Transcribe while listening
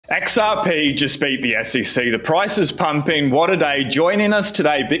XRP just beat the SEC. The price is pumping. What a day. Joining us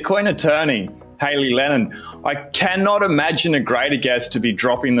today, Bitcoin attorney, Hailey Lennon. I cannot imagine a greater guest to be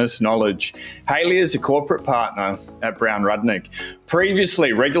dropping this knowledge. Hailey is a corporate partner at Brownrudnick.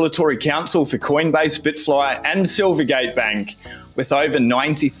 Previously, regulatory counsel for Coinbase, Bitflyer, and Silvergate Bank, with over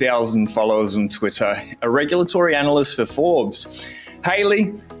 90,000 followers on Twitter. A regulatory analyst for Forbes.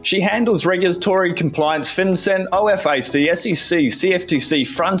 Hailey, she handles regulatory compliance, FinCEN, OFAC, SEC, CFTC,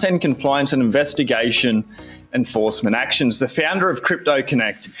 front-end compliance and investigation enforcement actions. The founder of Crypto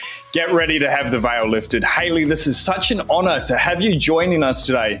Connect. Get ready to have the veil lifted. Hailey, this is such an honor to have you joining us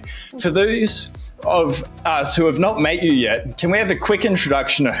today. For those of us who have not met you yet, can we have a quick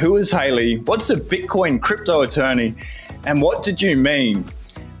introduction of who is Hailey, what's a Bitcoin crypto attorney, and what did you mean?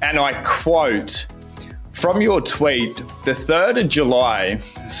 And I quote from your tweet, the 3rd of July,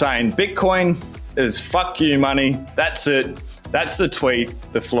 saying Bitcoin is fuck you money. That's it. That's the tweet.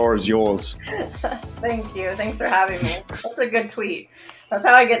 The floor is yours. Thank you. Thanks for having me. That's a good tweet. That's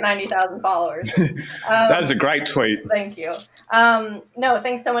how I get 90,000 followers. That is a great tweet. Thank you. No,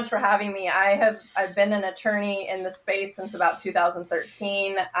 thanks so much for having me. I've been an attorney in the space since about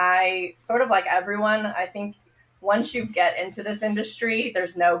 2013. I sort of like everyone, I think once you get into this industry,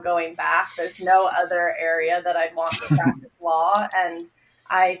 there's no going back. There's no other area that I'd want to practice law. And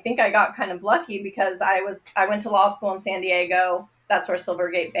I think I got kind of lucky because I went to law school in San Diego. That's where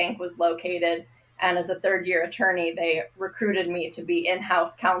Silvergate Bank was located. And as a third-year attorney, they recruited me to be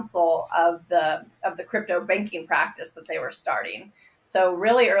in-house counsel of the crypto banking practice that they were starting. So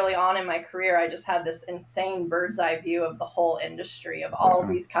really early on in my career, I just had this insane bird's eye view of the whole industry, of all of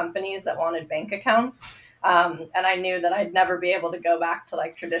these companies that wanted bank accounts. And I knew that I'd never be able to go back to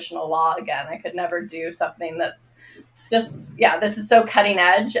like traditional law again. I could never do something that's just, yeah, this is so cutting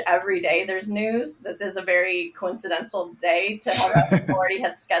edge. Every day there's news. This is a very coincidental day to have already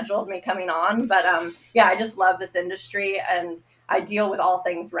had scheduled me coming on. But yeah, I just love this industry and I deal with all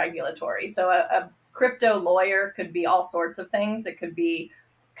things regulatory. So a crypto lawyer could be all sorts of things. It could be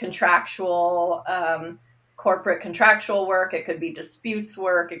contractual, corporate contractual work. It could be disputes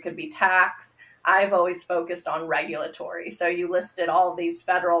work. It could be tax. I've always focused on regulatory. So you listed all these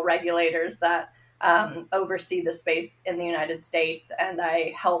federal regulators that oversee the space in the United States. And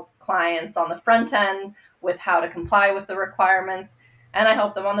I help clients on the front end with how to comply with the requirements. And I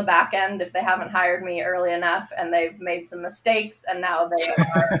help them on the back end if they haven't hired me early enough and they've made some mistakes and now they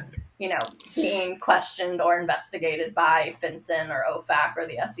are, being questioned or investigated by FinCEN or OFAC or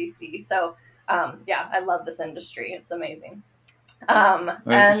the SEC. So yeah, I love this industry. It's amazing.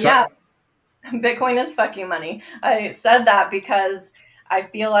 Yeah. Bitcoin is fuck you money. I said that because I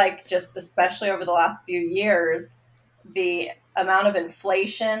feel like just especially over the last few years, the amount of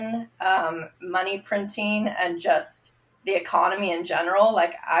inflation, money printing, and just the economy in general,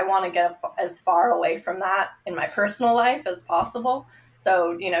 like I want to get as far away from that in my personal life as possible.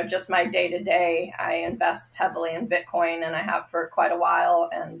 So, just my day-to-day, I invest heavily in Bitcoin and I have for quite a while.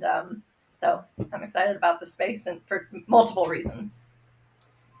 And so I'm excited about the space and for multiple reasons.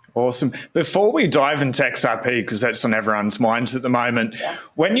 Awesome. Before we dive into XRP, because that's on everyone's minds at the moment,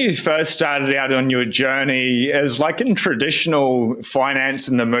 when you first started out on your journey as like in traditional finance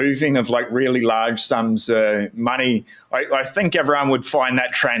and the moving of like really large sums of money, I think everyone would find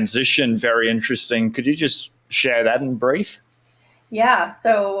that transition very interesting. Could you just share that in brief? Yeah.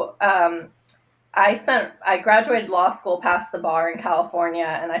 So I graduated law school, passed the bar in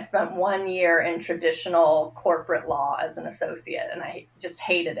California, and I spent 1 year in traditional corporate law as an associate, and I just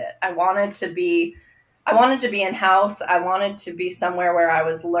hated it. I wanted to be in-house. I wanted to be somewhere where I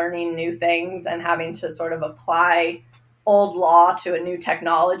was learning new things and having to sort of apply old law to a new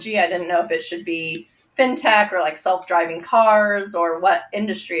technology. I didn't know if it should be fintech or like self-driving cars or what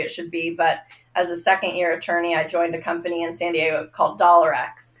industry it should be. But as a second-year attorney, I joined a company in San Diego called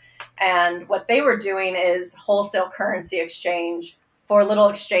 $X. And what they were doing is wholesale currency exchange for little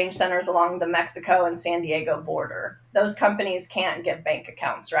exchange centers along the Mexico and San Diego border. Those companies can't get bank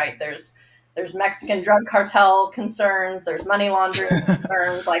accounts, right? There's Mexican drug cartel concerns, there's money laundering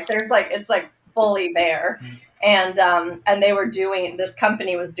concerns, it's fully there. And this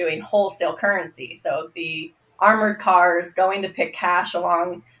company was doing wholesale currency. So the armored cars going to pick cash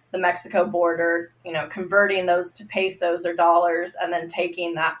along the Mexico border, converting those to pesos or dollars, and then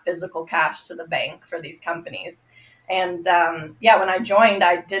taking that physical cash to the bank for these companies. And yeah, when I joined,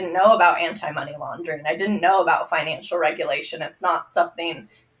 I didn't know about anti-money laundering. I didn't know about financial regulation. It's not something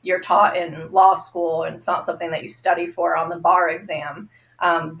you're taught in law school, and it's not something that you study for on the bar exam.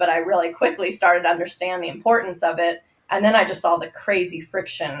 But I really quickly started to understand the importance of it. And then I just saw the crazy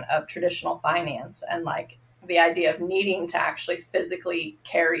friction of traditional finance and like the idea of needing to actually physically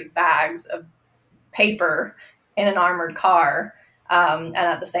carry bags of paper in an armored car. And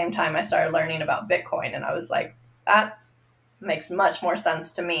at the same time, I started learning about Bitcoin, and I was like, that makes much more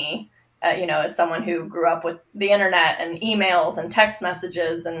sense to me. As someone who grew up with the internet and emails and text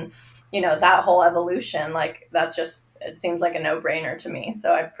messages and, that whole evolution, like that it seems like a no-brainer to me.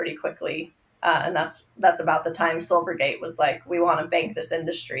 So I pretty quickly, and that's about the time Silvergate was like, we want to bank this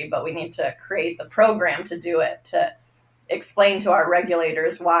industry, but we need to create the program to do it, to explain to our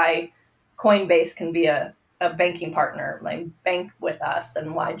regulators why Coinbase can be a banking partner, like bank with us,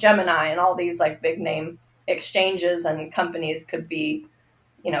 and why Gemini and all these like big name exchanges and companies could be,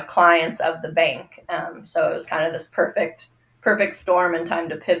 clients of the bank. So it was kind of this perfect storm and time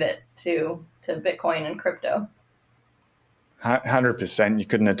to pivot to Bitcoin and crypto. 100%. You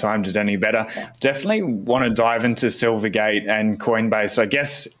couldn't have timed it any better. Yeah. Definitely want to dive into Silvergate and Coinbase. I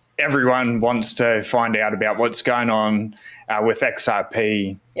guess everyone wants to find out about what's going on with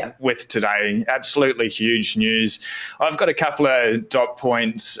XRP with today. Absolutely huge news. I've got a couple of dot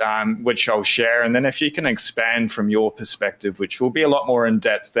points which I'll share, and then if you can expand from your perspective, which will be a lot more in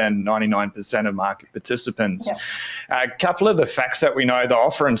depth than 99% of market participants. A couple of the facts that we know: the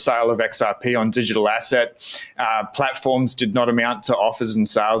offer and sale of XRP on digital asset platforms did not amount to offers and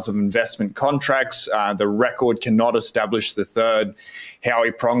sales of investment contracts. The record cannot establish the third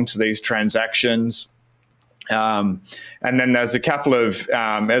Howey prong to these transactions. And then there's a couple of,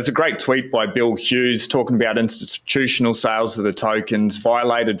 there's a great tweet by Bill Hughes talking about institutional sales of the tokens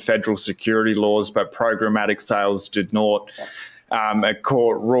violated federal security laws, but programmatic sales did not. A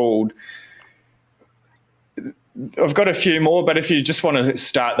court ruled. I've got a few more, but if you just want to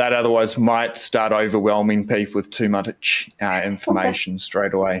start that, otherwise might start overwhelming people with too much information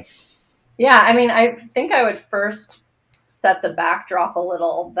straight away. Yeah, I mean, I think I would first set the backdrop a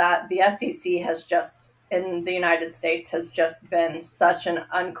little that the SEC has just, in the United States, has just been such an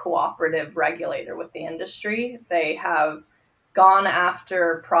uncooperative regulator with the industry. They have gone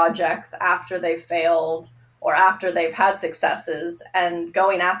after projects after they've failed or after they've had successes, and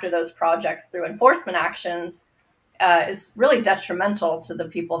going after those projects through enforcement actions is really detrimental to the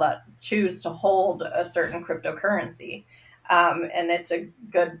people that choose to hold a certain cryptocurrency. And it's a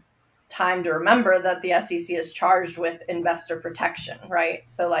good time to remember that the SEC is charged with investor protection, right?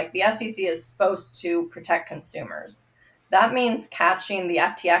 So like the SEC is supposed to protect consumers. That means catching the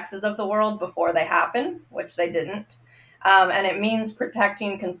FTXs of the world before they happen, which they didn't. And it means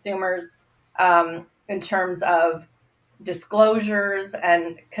protecting consumers in terms of disclosures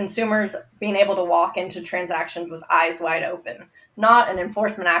and consumers being able to walk into transactions with eyes wide open, not an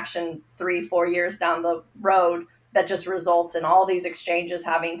enforcement action 3-4 years down the road that just results in all these exchanges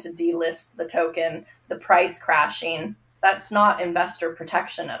having to delist the token, the price crashing. That's not investor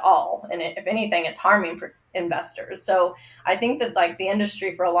protection at all. And if anything, it's harming investors. So I think that like the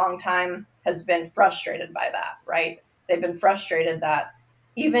industry for a long time has been frustrated by that, right? They've been frustrated that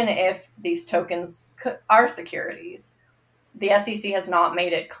even if these tokens are securities, the SEC has not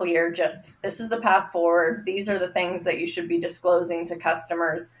made it clear just this is the path forward. These are the things that you should be disclosing to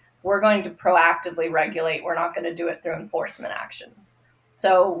customers. We're going to proactively regulate. We're not going to do it through enforcement actions.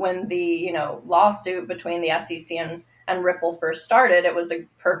 So when the lawsuit between the SEC and Ripple first started, it was a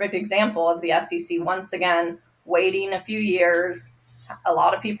perfect example of the SEC once again waiting a few years, a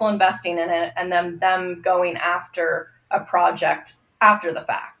lot of people investing in it, and then them going after a project after the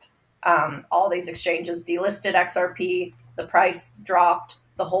fact. All these exchanges delisted XRP, the price dropped,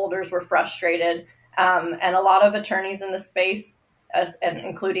 the holders were frustrated, and a lot of attorneys in the space, and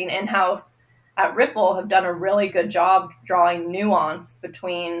including in-house at Ripple, have done a really good job drawing nuance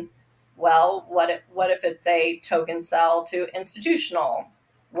between, well, what if it's a token sell to institutional?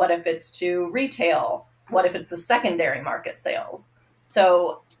 What if it's to retail? What if it's the secondary market sales?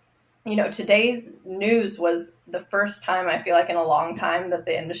 So, today's news was the first time I feel like in a long time that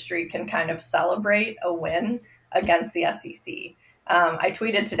the industry can kind of celebrate a win against the SEC. I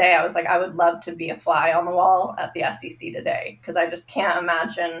tweeted today, I was like, I would love to be a fly on the wall at the SEC today, because I just can't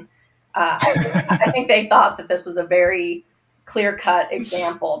imagine. I think they thought that this was a very clear-cut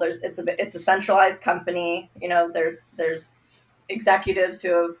example. It's a centralized company. There's executives who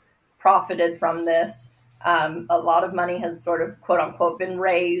have profited from this. A lot of money has sort of, quote unquote, been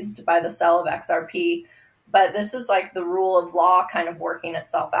raised by the sale of XRP. But this is like the rule of law kind of working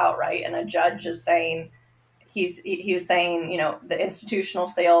itself out, right? And a judge is saying, he was saying, the institutional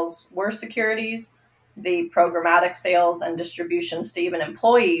sales were securities, the programmatic sales and distributions to even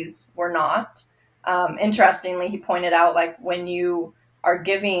employees were not. Interestingly, he pointed out, like, when you are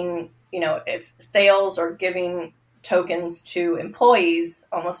giving, if sales or giving tokens to employees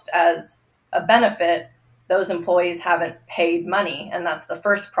almost as a benefit, those employees haven't paid money. And that's the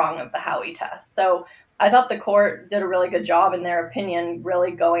first prong of the Howey test. So I thought the court did a really good job, in their opinion,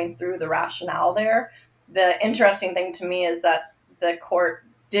 really going through the rationale there. The interesting thing to me is that the court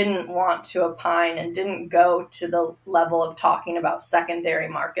didn't want to opine and didn't go to the level of talking about secondary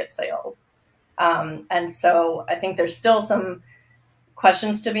market sales. And so I think there's still some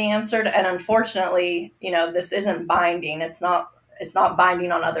questions to be answered. And unfortunately, this isn't binding. It's not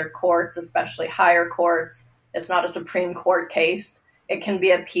binding on other courts, especially higher courts. It's not a Supreme Court case. It can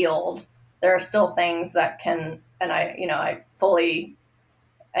be appealed. There are still things that can, and I fully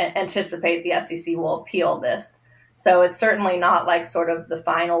anticipate the SEC will appeal this. So it's certainly not like sort of the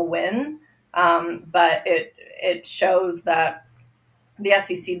final win, but it shows that the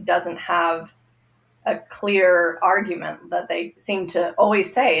SEC doesn't have a clear argument that they seem to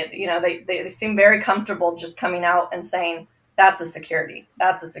always say. They seem very comfortable just coming out and saying, that's a security.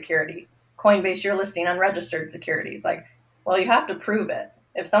 That's a security. Coinbase, you're listing unregistered securities. Like, well, you have to prove it.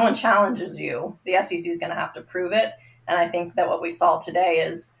 If someone challenges you, the SEC is going to have to prove it. And I think that what we saw today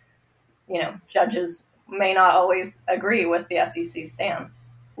is, judges may not always agree with the SEC stance.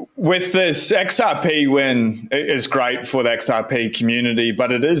 With this, XRP win is great for the XRP community,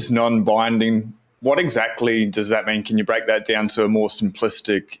 but it is non-binding. What exactly does that mean? Can you break that down to a more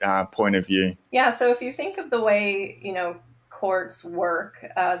simplistic point of view? Yeah, so if you think of the way, courts work,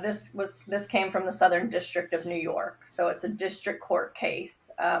 this came from the Southern District of New York. So it's a district court case,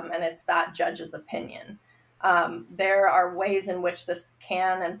 and it's that judge's opinion. There are ways in which this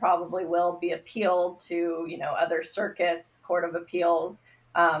can and probably will be appealed to, other circuits, Court of Appeals.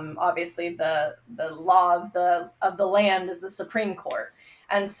 Obviously, the law of the land is the Supreme Court.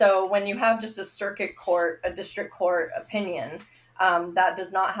 And so when you have just a circuit court, a district court opinion, that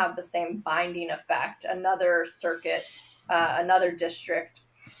does not have the same binding effect. Another circuit, another district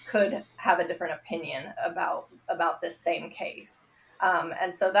could have a different opinion about this same case.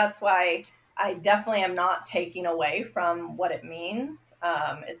 And so that's why I definitely am not taking away from what it means.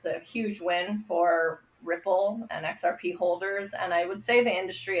 It's a huge win for Ripple and XRP holders. And I would say the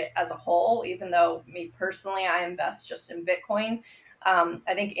industry as a whole, even though me personally, I invest just in Bitcoin.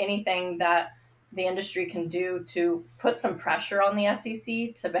 I think anything that the industry can do to put some pressure on the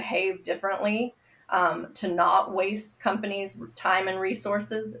SEC to behave differently, to not waste companies' time and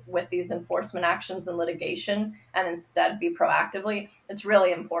resources with these enforcement actions and litigation, and instead be proactively, it's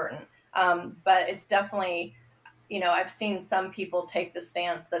really important. But it's definitely, I've seen some people take the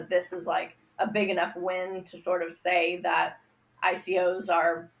stance that this is like a big enough win to sort of say that ICOs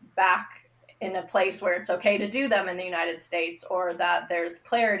are back in a place where it's okay to do them in the United States, or that there's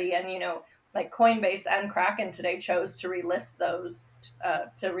clarity. And, like Coinbase and Kraken today chose to relist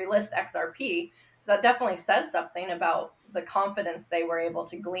XRP. That definitely says something about the confidence they were able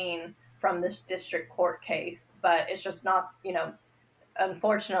to glean from this district court case. But it's just not,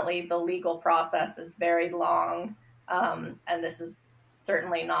 unfortunately, the legal process is very long. And this is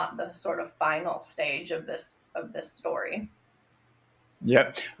certainly not the sort of final stage of this story.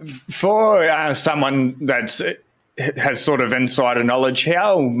 Yep. For someone that has sort of insider knowledge,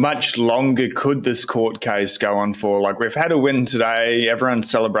 how much longer could this court case go on for? Like, we've had a win today, everyone's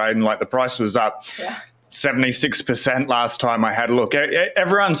celebrating, like the price was up 76% last time I had a look.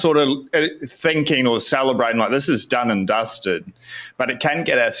 Everyone's sort of thinking or celebrating like this is done and dusted, but it can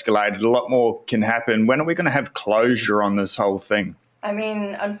get escalated. A lot more can happen. When are we going to have closure on this whole thing? I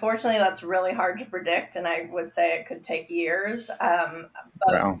mean, unfortunately, that's really hard to predict, and I would say it could take years.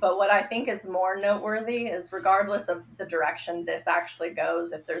 But what I think is more noteworthy is, regardless of the direction this actually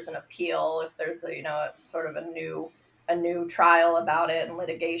goes, if there's an appeal, if there's a sort of a new trial about it and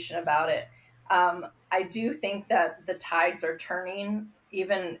litigation about it, I do think that the tides are turning,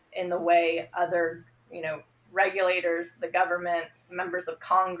 even in the way other regulators, the government, members of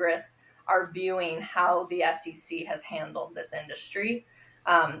Congress are viewing how the SEC has handled this industry.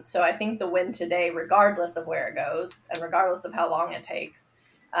 So I think the win today, regardless of where it goes and regardless of how long it takes,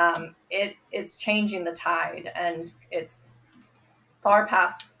 it's changing the tide, and it's far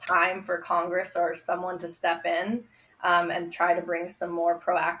past time for Congress or someone to step in and try to bring some more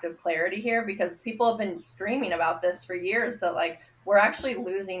proactive clarity here, because people have been screaming about this for years, that like we're actually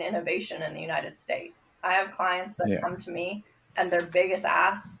losing innovation in the United States. I have clients that come to me, and their biggest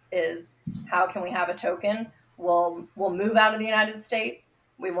ask is, how can we have a token? We'll move out of the United States.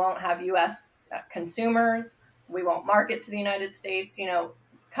 We won't have U.S. consumers. We won't market to the United States.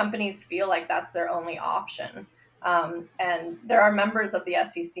 Companies feel like that's their only option. And there are members of the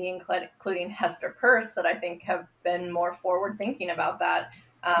SEC, including Hester Peirce, that I think have been more forward thinking about that.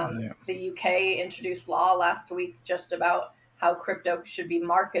 The UK introduced law last week just about how crypto should be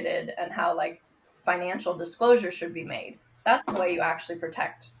marketed, and how like financial disclosure should be made. That's the way you actually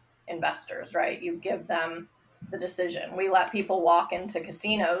protect investors, right? You give them the decision. We let people walk into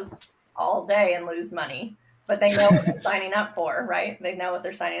casinos all day and lose money, but they know what they're signing up for, right? They know what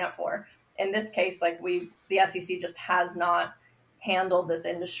they're signing up for. In this case, like the SEC just has not handled this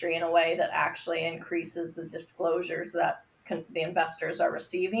industry in a way that actually increases the disclosures that the investors are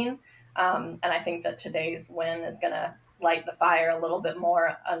receiving. And I think that today's win is going to light the fire a little bit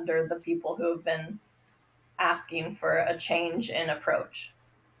more under the people who have been asking for a change in approach.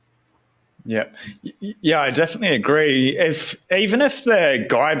 Yeah, I definitely agree. Even if the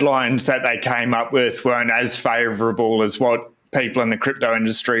guidelines that they came up with weren't as favorable as what people in the crypto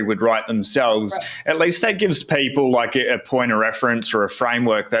industry would write themselves, right, at least that gives people like a point of reference or a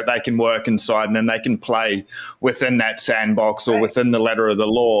framework that they can work inside, and then they can play within that sandbox or within the letter of the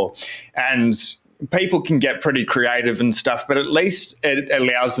law. And people can get pretty creative and stuff, but at least it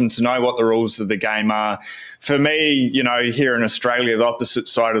allows them to know what the rules of the game are. For me, you know, here in Australia, the opposite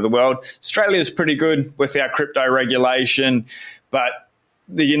side of the world, Australia is pretty good with our crypto regulation, but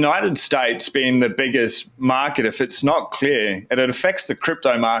the United States being the biggest market, if it's not clear, it affects the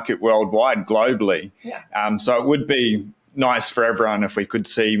crypto market worldwide, globally. Yeah. So it would be nice for everyone if we could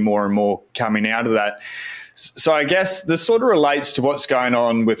see more and more coming out of that. So I guess this sort of relates to what's going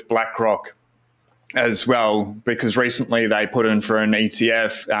on with BlackRock as well, because recently they put in for an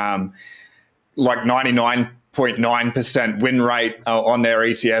ETF, like 99.9% win rate on their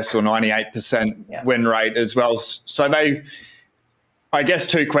ETFs, or 98% win rate as well. So they, I guess,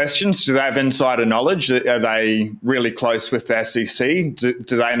 two questions. Do they have insider knowledge? Are they really close with the SEC?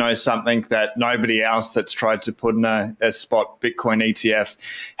 Do they know something that nobody else that's tried to put in a spot Bitcoin ETF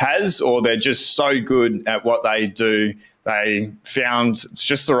has? Or they're just so good at what they do, they found it's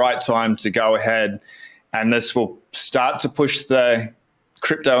just the right time to go ahead, and this will start to push the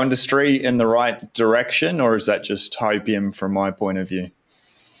crypto industry in the right direction? Or is that just hopium from my point of view?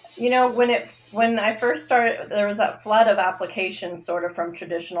 You know, when I first started, there was that flood of applications sort of from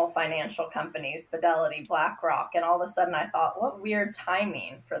traditional financial companies, Fidelity, BlackRock, and all of a sudden I thought, what weird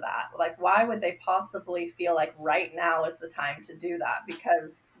timing for that. Like, why would they possibly feel like right now is the time to do that?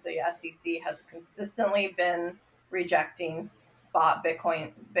 Because the SEC has consistently been rejecting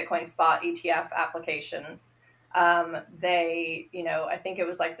Bitcoin spot ETF applications. They, you know, I think it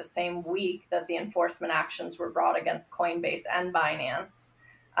was like the same week that the enforcement actions were brought against Coinbase and Binance.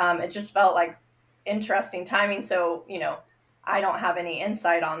 It just felt like interesting timing. So, you know, I don't have any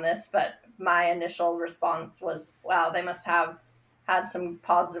insight on this, but my initial response was, wow, they must have had some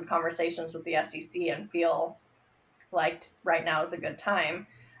positive conversations with the SEC and feel like right now is a good time.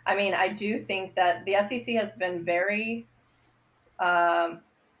 I mean, I do think that the SEC has been very to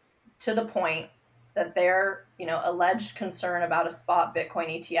the point that their, you know, alleged concern about a spot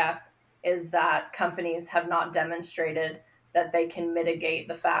Bitcoin ETF is that companies have not demonstrated that they can mitigate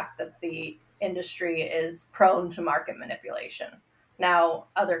the fact that the industry is prone to market manipulation. Now,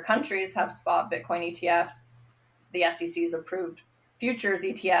 other countries have spot Bitcoin ETFs. The SEC's approved futures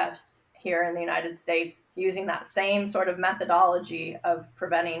ETFs here in the United States using that same sort of methodology of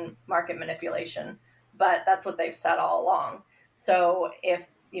preventing market manipulation. But that's what they've said all along. So if,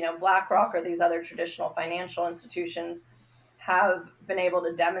 you know, BlackRock or these other traditional financial institutions have been able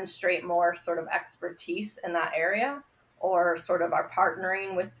to demonstrate more sort of expertise in that area, or sort of are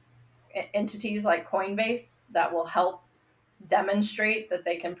partnering with entities like Coinbase that will help demonstrate that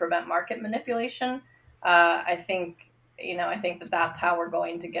they can prevent market manipulation, I think that that's how we're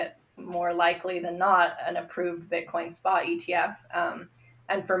going to get, more likely than not, an approved Bitcoin spot ETF.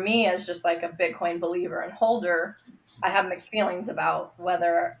 And for me, as just like a Bitcoin believer and holder, I have mixed feelings about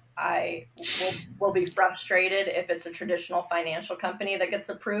whether I will be frustrated if it's a traditional financial company that gets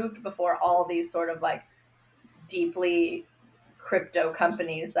approved before all these sort of like deeply crypto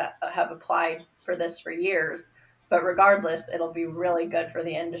companies that have applied for this for years. But regardless, it'll be really good for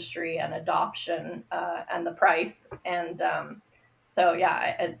the industry and adoption and the price. And so,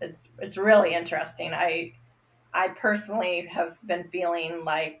 yeah, it's really interesting. I personally have been feeling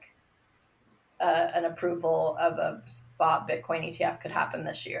like an approval of a spot Bitcoin ETF could happen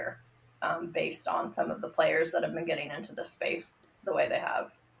this year, based on some of the players that have been getting into the space the way they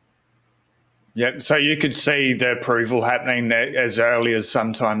have. Yep. So you could see the approval happening as early as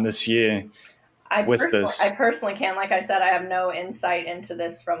sometime this year. I personally can. Like I said, I have no insight into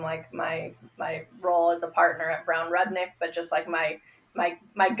this from like my role as a partner at Brownrudnick, but just like my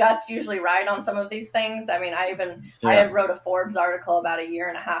guts usually ride on some of these things. I mean, I wrote a Forbes article about a year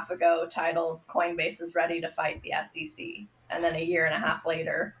and a half ago titled "Coinbase is ready to fight the SEC," and then a year and a half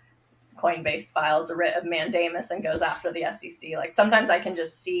later, Coinbase files a writ of mandamus and goes after the SEC. Like sometimes I can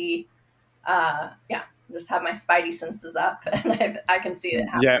just see yeah, just have my spidey senses up and I can see it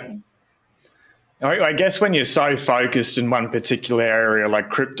happening. Yeah. I guess when you're so focused in one particular area like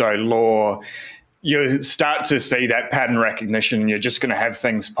crypto law, you start to see that pattern recognition. You're just going to have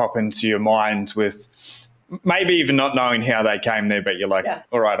things pop into your mind with maybe even not knowing how they came there, but you're like,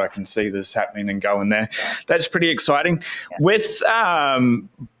 all right, I can see this happening and going there. Yeah. That's pretty exciting. Yeah. With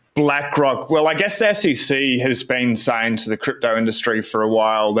BlackRock, well, I guess the SEC has been saying to the crypto industry for a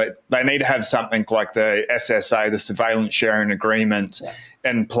while that they need to have something like the SSA, the Surveillance Sharing Agreement,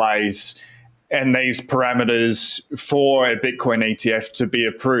 in place, and these parameters for a Bitcoin ETF to be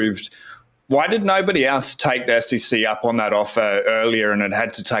approved. Why did nobody else take the SEC up on that offer earlier, and it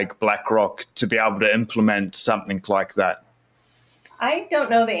had to take BlackRock to be able to implement something like that? I don't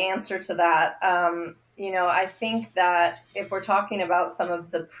know the answer to that. I think that if we're talking about some of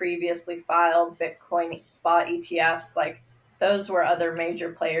the previously filed Bitcoin spot ETFs, like those were other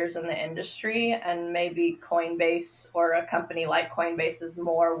major players in the industry, and maybe Coinbase or a company like Coinbase is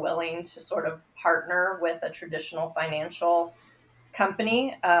more willing to sort of partner with a traditional financial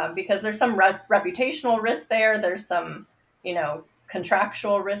company because there's some reputational risk there. There's some,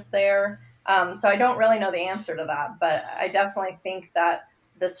 contractual risk there. So I don't really know the answer to that, but I definitely think that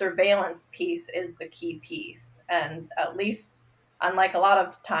the surveillance piece is the key piece. And at least, unlike a lot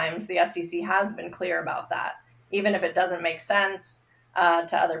of times, the SEC has been clear about that, even if it doesn't make sense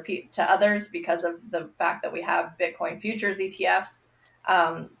to others because of the fact that we have Bitcoin futures ETFs.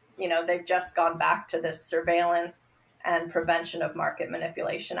 They've just gone back to this surveillance and prevention of market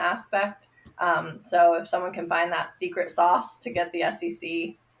manipulation aspect. So if someone can find that secret sauce to get the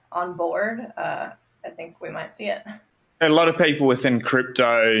SEC on board, I think we might see it. A lot of people within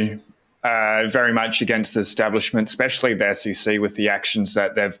crypto are very much against the establishment, especially the SEC, with the actions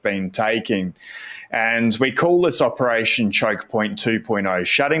that they've been taking. And we call this Operation Choke Point 2.0,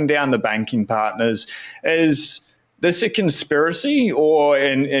 shutting down the banking partners. Is this a conspiracy, or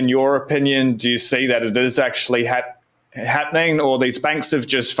in your opinion, do you see that it is actually happening, or these banks have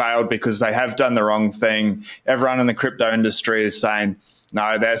just failed because they have done the wrong thing? Everyone in the crypto industry is saying,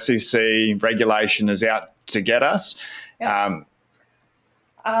 no, the SEC regulation is out to get us. Yeah.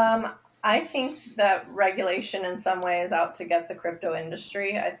 I think that regulation in some way is out to get the crypto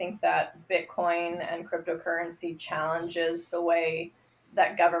industry. I think that Bitcoin and cryptocurrency challenges the way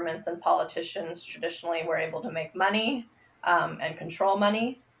that governments and politicians traditionally were able to make money and control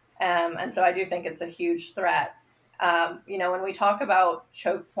money. And so I do think it's a huge threat. When we talk about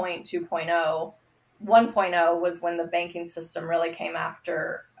choke point 2.0, 1.0 was when the banking system really came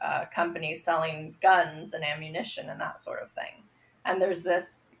after companies selling guns and ammunition and that sort of thing. And there's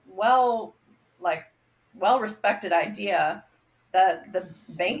this well-respected idea that the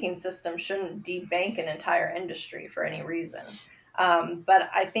banking system shouldn't debank an entire industry for any reason. But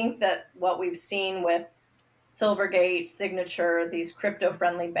I think that what we've seen with Silvergate, Signature, these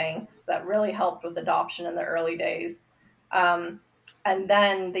crypto-friendly banks that really helped with adoption in the early days, and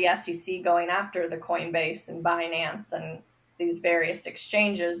then the SEC going after the Coinbase and Binance and these various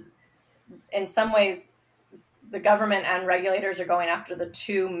exchanges, in some ways, the government and regulators are going after the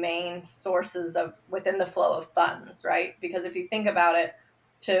two main sources of within the flow of funds, right? Because if you think about it,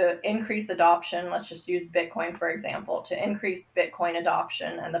 to increase adoption, let's just use Bitcoin, for example, to increase Bitcoin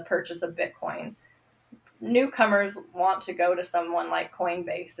adoption and the purchase of Bitcoin, newcomers want to go to someone like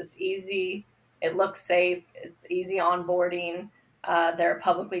Coinbase. It's easy. It looks safe. It's easy onboarding. They're a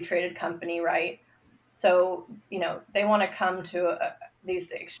publicly traded company, right? So, they want to come to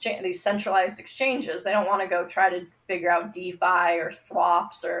these centralized exchanges. They don't want to go try to figure out DeFi or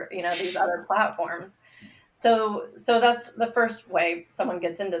swaps or, these other platforms. So that's the first way someone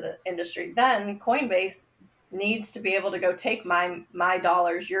gets into the industry. Then Coinbase needs to be able to go take my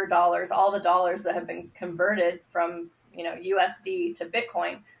dollars, your dollars, all the dollars that have been converted from, USD to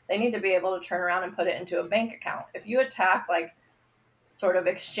Bitcoin. They need to be able to turn around and put it into a bank account. If you attack sort of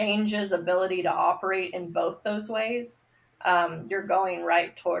exchange's ability to operate in both those ways, you're going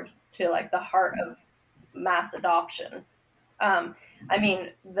right to the heart of mass adoption. The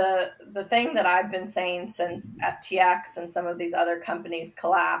thing that I've been saying since FTX and some of these other companies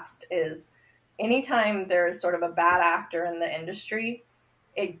collapsed is anytime there is sort of a bad actor in the industry,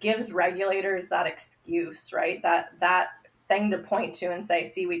 it gives regulators that excuse, right? That thing to point to and say,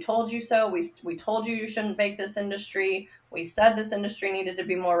 see, we told you so. We told you shouldn't bake this industry. We said this industry needed to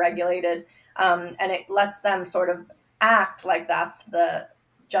be more regulated. And it lets them sort of act like that's the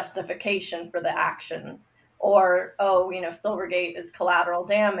justification for the actions. Or, Silvergate is collateral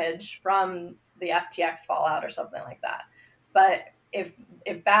damage from the FTX fallout or something like that. But if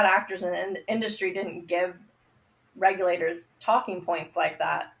bad actors in the industry didn't give regulators talking points like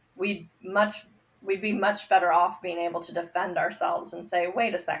that, we'd be much better off being able to defend ourselves and say,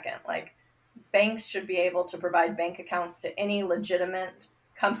 wait a second, like banks should be able to provide bank accounts to any legitimate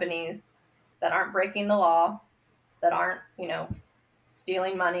companies that aren't breaking the law, that aren't,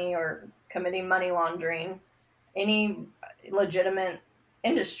 stealing money or committing money laundering. Any legitimate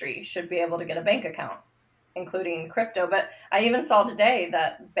industry should be able to get a bank account, including crypto. But I even saw today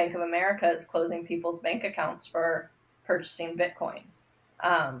that Bank of America is closing people's bank accounts for purchasing Bitcoin.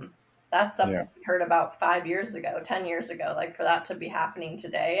 That's something we heard about 5 years ago, 10 years ago. Like, for that to be happening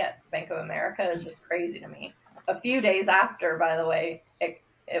today at Bank of America is just crazy to me. A few days after, by the way,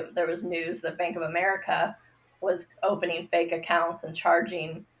 there was news that Bank of America was opening fake accounts and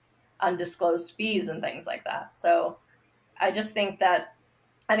charging undisclosed fees and things like that. So I just think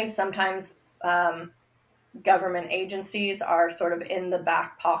sometimes government agencies are sort of in the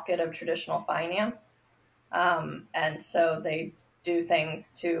back pocket of traditional finance. And so they do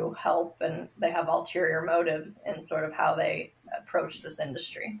things to help, and they have ulterior motives in sort of how they approach this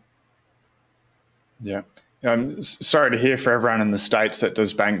industry. Yeah. I'm sorry to hear for everyone in the States that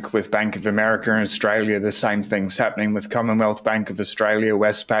does bank with Bank of America and Australia. The same thing's happening with Commonwealth Bank of Australia,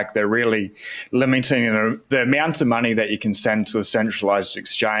 Westpac. They're really limiting the amount of money that you can send to a centralised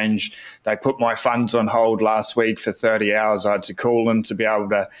exchange. They put my funds on hold last week for 30 hours. I had to call them to be able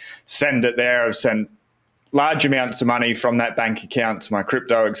to send it there. I've sent large amounts of money from that bank account to my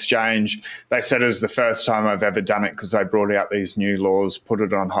crypto exchange. They said it was the first time I've ever done it because they brought out these new laws, put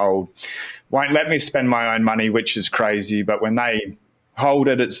it on hold. Won't let me spend my own money, which is crazy. But when they hold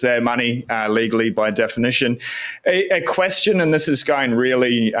it, it's their money legally by definition. A question, and this is going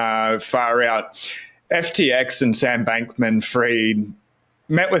really far out. FTX and Sam Bankman-Fried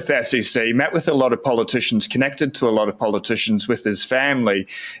met with the SEC, met with a lot of politicians, connected to a lot of politicians with his family.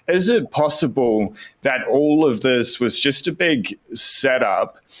 Is it possible that all of this was just a big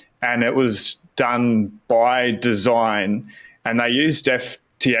setup and it was done by design, and they used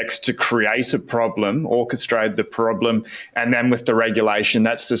FTX to create a problem, orchestrate the problem, and then with the regulation,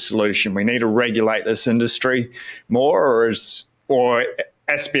 that's the solution? We need to regulate this industry more, or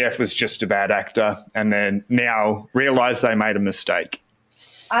SBF was just a bad actor and then now realized they made a mistake?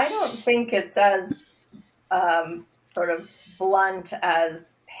 I don't think it's as sort of blunt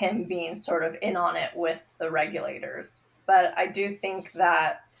as him being sort of in on it with the regulators. But I do think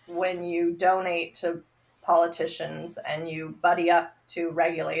that when you donate to politicians and you buddy up to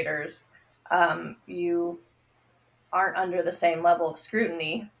regulators, you aren't under the same level of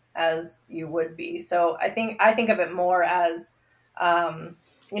scrutiny as you would be. So I think of it more as, and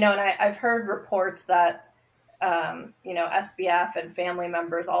I've heard reports that SBF and family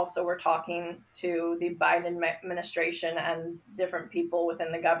members also were talking to the Biden administration and different people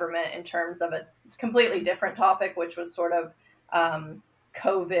within the government in terms of a completely different topic, which was sort of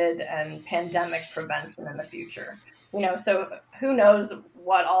COVID and pandemic prevention in the future. So who knows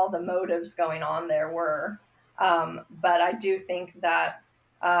what all the motives going on there were. But I do think that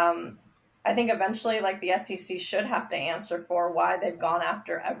I think eventually, like, the SEC should have to answer for why they've gone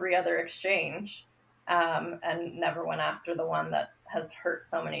after every other exchange and never went after the one that has hurt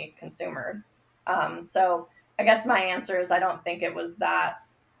so many consumers. So I guess my answer is I don't think it was that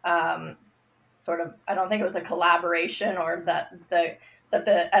I don't think it was a collaboration or that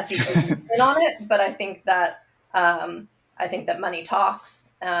the SEC was in on it, but I think that money talks,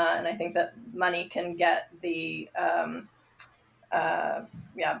 and I think that money can get the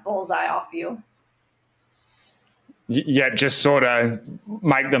bullseye off you. Yeah, just sort of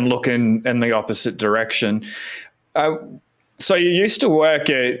make them look in the opposite direction. So you used to work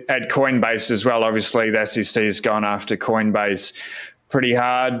at Coinbase as well. Obviously, the SEC has gone after Coinbase pretty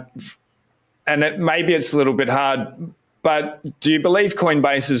hard. And maybe it's a little bit hard, but do you believe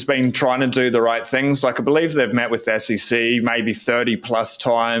Coinbase has been trying to do the right things? Like, I believe they've met with the SEC maybe 30 plus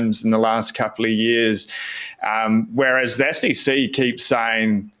times in the last couple of years, whereas the SEC keeps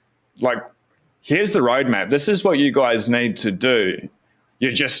saying, like, here's the roadmap. This is what you guys need to do.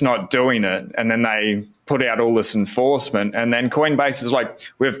 You're just not doing it. And then they put out all this enforcement. And then Coinbase is like,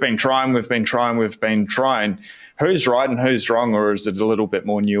 we've been trying. Who's right and who's wrong? Or is it a little bit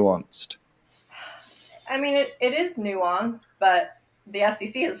more nuanced? I mean, it is nuanced, but the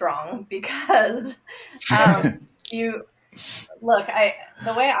SEC is wrong because the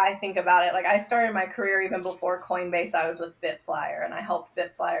way I think about it, like, I started my career even before Coinbase. I was with BitFlyer, and I helped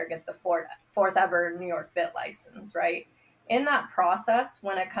BitFlyer get the fourth ever New York Bit license, right? In that process,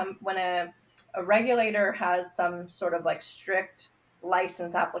 when a regulator has some sort of like strict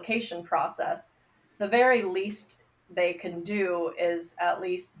license application process, the very least they can do is at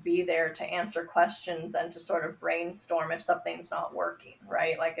least be there to answer questions and to sort of brainstorm if something's not working,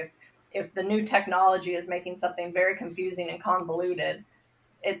 right? Like if the new technology is making something very confusing and convoluted,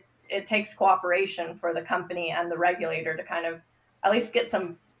 it takes cooperation for the company and the regulator to kind of at least get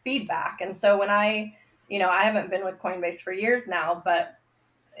some feedback. And so when I haven't been with Coinbase for years now, but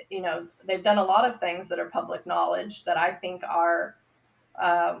they've done a lot of things that are public knowledge that I think are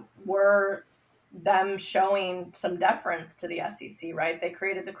were them showing some deference to the SEC, right? They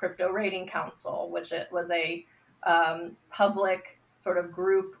created the Crypto Rating Council, which it was a public sort of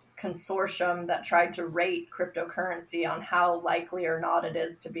group consortium that tried to rate cryptocurrency on how likely or not it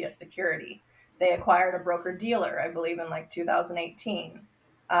is to be a security. They acquired a broker dealer, I believe, in like 2018.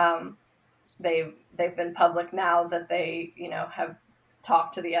 They've been public now that they have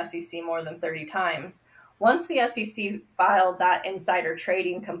talked to the SEC more than 30 times. Once the SEC filed that insider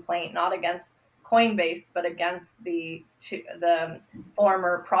trading complaint, not against Coinbase, but against the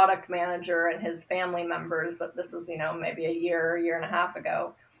former product manager and his family members, this was, maybe a year and a half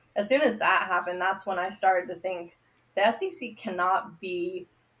ago. As soon as that happened, that's when I started to think the SEC cannot be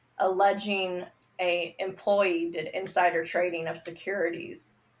alleging a employee did insider trading of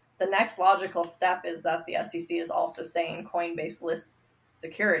securities. The next logical step is that the SEC is also saying Coinbase lists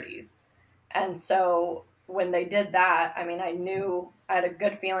securities. And so when they did that, I mean, I had a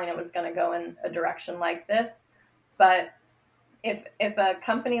good feeling it was going to go in a direction like this. But if a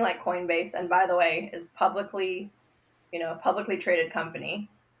company like Coinbase, and by the way, is publicly traded company,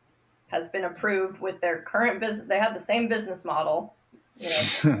 has been approved with their current business, they had the same business model,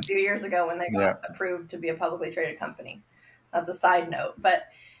 a few years ago when they got approved to be a publicly traded company. That's a side note. But,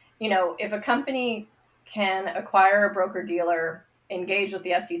 if a company can acquire a broker dealer, engage with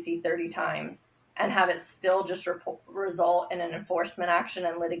the SEC 30 times, and have it still just result in an enforcement action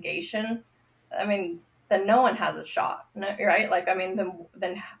and litigation, I mean, then no one has a shot, right? Like, I mean,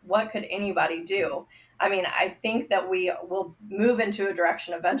 then what could anybody do? I mean, I think that we will move into a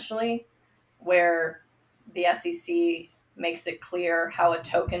direction eventually where the SEC makes it clear how a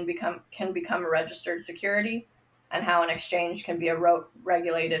token can become a registered security and how an exchange can be a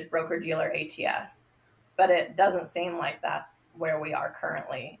regulated broker-dealer ATS. But it doesn't seem like that's where we are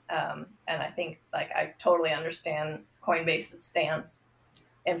currently. And I think, I totally understand Coinbase's stance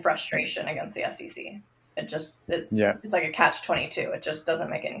in frustration against the SEC. It just is, It's like a catch-22. It just doesn't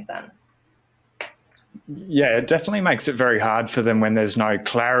make any sense. Yeah, it definitely makes it very hard for them when there's no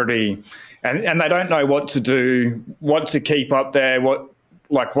clarity and they don't know what to do, what to keep up there, what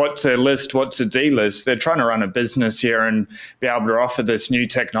to list, what to delist. They're trying to run a business here and be able to offer this new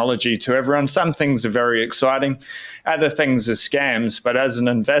technology to everyone. Some things are very exciting, other things are scams. But as an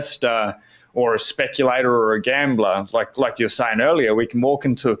investor or a speculator or a gambler, like you're saying earlier, we can walk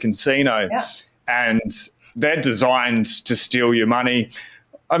into a casino and they're designed to steal your money.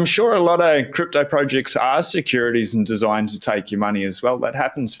 I'm sure a lot of crypto projects are securities and designed to take your money as well. That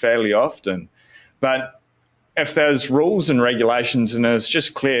happens fairly often. But if there's rules and regulations and it's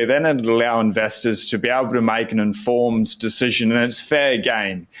just clear, then it'd allow investors to be able to make an informed decision and it's fair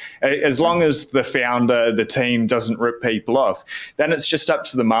game. As long as the founder, the team doesn't rip people off, then it's just up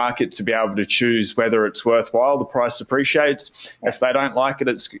to the market to be able to choose whether it's worthwhile. The price appreciates. If they don't like it,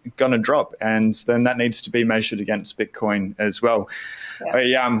 it's going to drop. And then that needs to be measured against Bitcoin as well.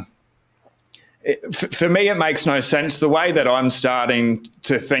 For me, it makes no sense. The way that I'm starting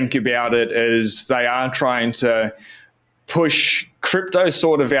to think about it is they are trying to push crypto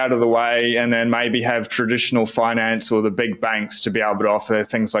sort of out of the way and then maybe have traditional finance or the big banks to be able to offer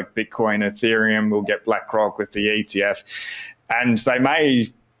things like Bitcoin, Ethereum. We'll get BlackRock with the ETF. And they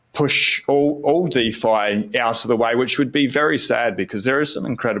may push all DeFi out of the way, which would be very sad because there is some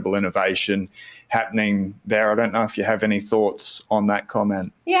incredible innovation happening there. I don't know if you have any thoughts on that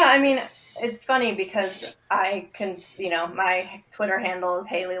comment. Yeah, I mean, it's funny because I can, my Twitter handle is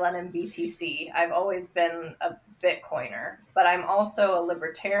Hailey Lennon BTC. I've always been a Bitcoiner, but I'm also a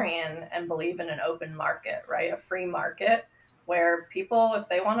libertarian and believe in an open market, right? A free market where people, if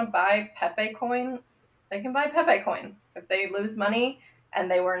they want to buy Pepe coin, they can buy Pepe coin. If they lose money and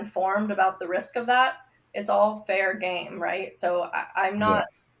they were informed about the risk of that, it's all fair game, right? So I'm not...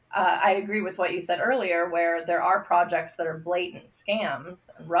 I agree with what you said earlier, where there are projects that are blatant scams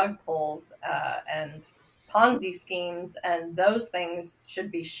and rug pulls and Ponzi schemes, and those things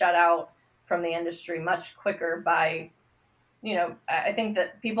should be shut out from the industry much quicker by, I think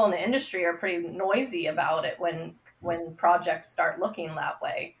that people in the industry are pretty noisy about it when projects start looking that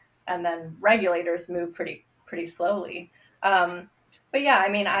way, and then regulators move pretty slowly. But yeah, I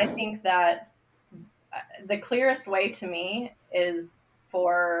mean, I think that the clearest way to me is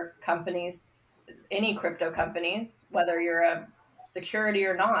for companies any crypto companies, whether you're a security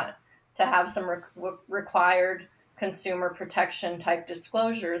or not, to have some required consumer protection type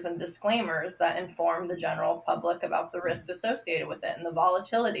disclosures and disclaimers that inform the general public about the risks associated with it and the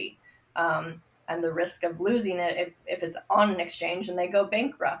volatility, and the risk of losing it if it's on an exchange and they go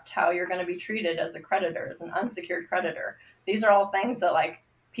bankrupt, how you're going to be treated as a creditor, as an unsecured creditor. These are all things that like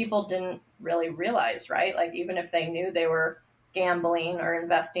people didn't really realize, right? Like even if they knew they were gambling or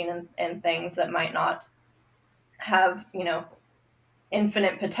investing in things that might not have, you know,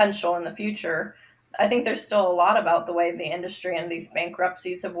 infinite potential in the future, I think there's still a lot about the way the industry and these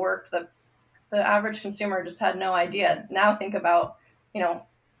bankruptcies have worked that the average consumer just had no idea. Now think about, you know,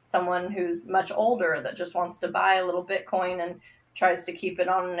 someone who's much older that just wants to buy a little Bitcoin and tries to keep it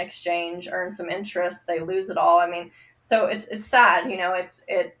on an exchange, earn some interest, they lose it all. I mean, so it's sad, you know,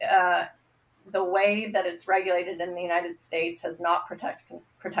 the way that it's regulated in the United States has not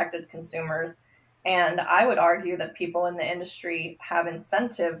protected consumers. And I would argue that people in the industry have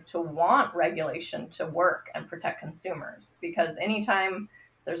incentive to want regulation to work and protect consumers, because anytime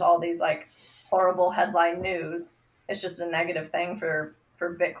there's all these like horrible headline news, it's just a negative thing for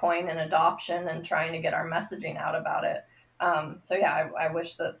Bitcoin and adoption and trying to get our messaging out about it. So yeah, I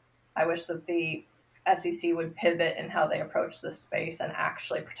wish that the SEC would pivot in how they approach this space and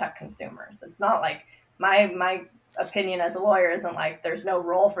actually protect consumers. It's not like my opinion as a lawyer isn't like there's no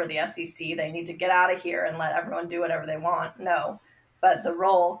role for the SEC. They need to get out of here and let everyone do whatever they want. No, but the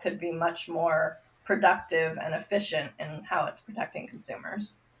role could be much more productive and efficient in how it's protecting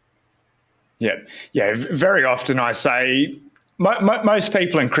consumers. Yeah. Very often I say, most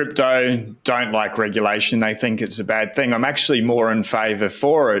people in crypto don't like regulation. They think it's a bad thing. I'm actually more in favor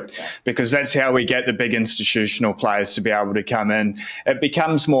for it, because that's how we get the big institutional players to be able to come in. It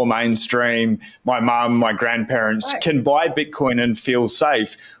becomes more mainstream. My mum, my grandparents can buy Bitcoin and feel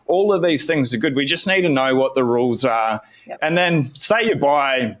safe. All of these things are good. We just need to know what the rules are. And then say you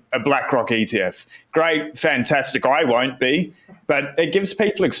buy a BlackRock ETF. Great, fantastic. I won't be. But it gives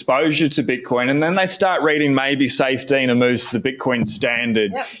people exposure to Bitcoin, and then they start reading maybe Safety moves to the Bitcoin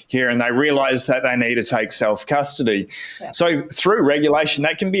standard here, and they realize that they need to take self-custody. So through regulation,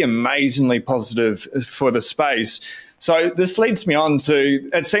 that can be amazingly positive for the space. So this leads me on to,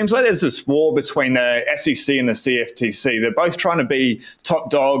 it seems like there's this war between the SEC and the CFTC. They're both trying to be top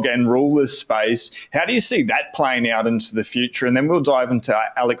dog and rule this space. How do you see that playing out into the future? And then we'll dive into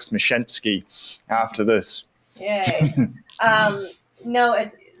Alex Mashinsky after this. Yay. No,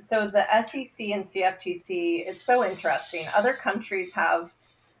 it's so the SEC and CFTC, it's so interesting. Other countries have,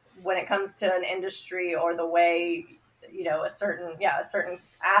 when it comes to an industry or the way, you know, a certain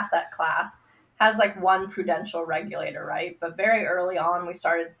asset class has like one prudential regulator, right? But very early on, we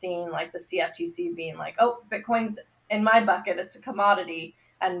started seeing like the CFTC being like, oh, Bitcoin's in my bucket, it's a commodity.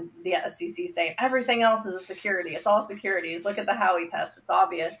 And the SEC saying everything else is a security. It's all securities. Look at the Howey test. It's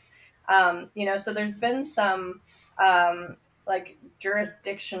obvious. You know, so there's been some like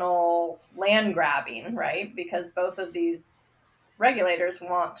jurisdictional land grabbing, right? Because both of these regulators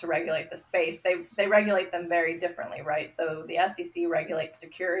want to regulate the space. They regulate them very differently, right? So the SEC regulates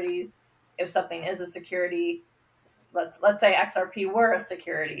securities. If something is a security, let's say XRP were a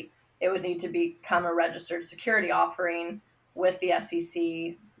security, it would need to become a registered security offering with the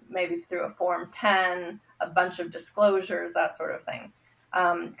SEC, maybe through a Form 10, a bunch of disclosures, that sort of thing.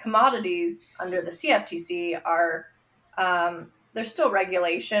 Commodities under the CFTC are, there's still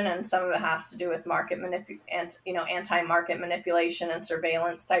regulation, and some of it has to do with anti-market manipulation and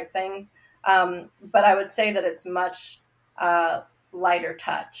surveillance type things. But I would say that it's much lighter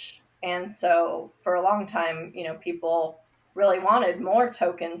touch. And so for a long time, you know, people really wanted more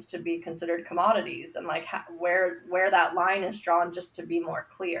tokens to be considered commodities, and like where that line is drawn just to be more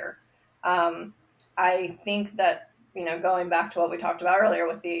clear. I think that, you know, going back to what we talked about earlier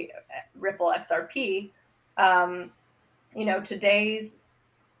with the Ripplexrp, you know, today's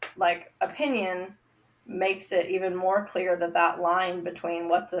like opinion makes it even more clear that that line between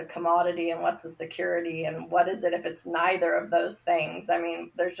what's a commodity and what's a security and what is it if it's neither of those things. I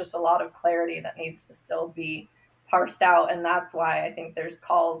mean, there's just a lot of clarity that needs to still be parsed out. And that's why I think there's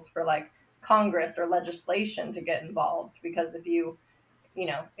calls for like Congress or legislation to get involved, because if you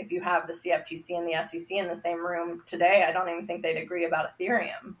have the CFTC and the SEC in the same room today, I don't even think they'd agree about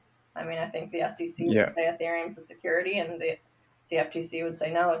Ethereum. I mean, I think the SEC would say Ethereum's a security, and the CFTC would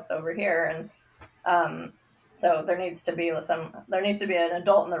say, no, it's over here. And so there needs to be an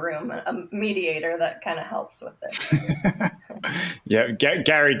adult in the room, a mediator that kind of helps with it. Yeah,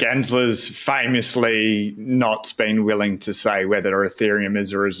 Gary Gensler's famously not been willing to say whether Ethereum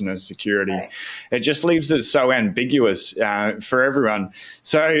is or isn't a security. Right. It just leaves it so ambiguous for everyone.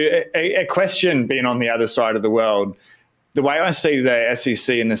 So a question being on the other side of the world, the way I see the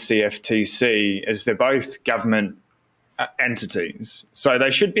SEC and the CFTC is they're both government entities. So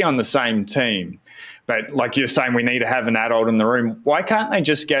they should be on the same team. But like you're saying, we need to have an adult in the room. Why can't they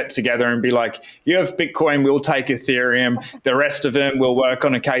just get together and be like, you have Bitcoin, we'll take Ethereum, the rest of them will work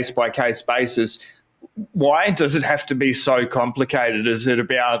on a case-by-case basis? Why does it have to be so complicated? Is it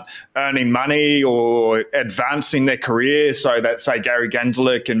about earning money or advancing their career so that, say, Gary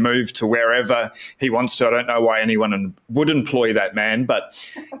Gensler can move to wherever he wants to? I don't know why anyone would employ that man, but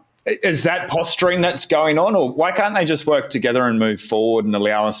is that posturing that's going on? Or why can't they just work together and move forward and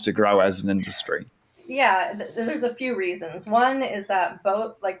allow us to grow as an industry? Yeah, there's a few reasons. One is that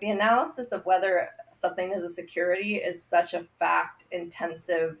both, like, the analysis of whether something is a security is such a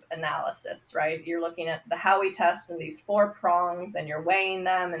fact-intensive analysis, right? You're looking at the Howey test and these 4 prongs, and you're weighing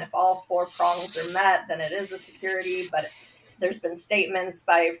them, and if all 4 prongs are met, then it is a security. But there's been statements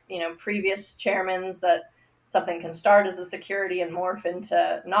by, previous chairmen that something can start as a security and morph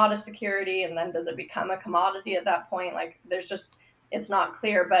into not a security, and then does it become a commodity at that point? Like, there's just, it's not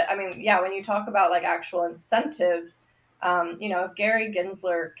clear. But I mean, yeah, when you talk about like actual incentives, if Gary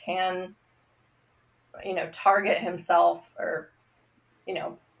Gensler can, target himself or,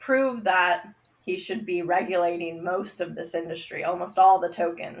 prove that he should be regulating most of this industry, almost all the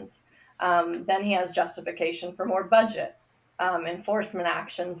tokens, then he has justification for more budget. Enforcement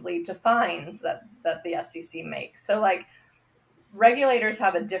actions lead to fines that the SEC makes. So like, regulators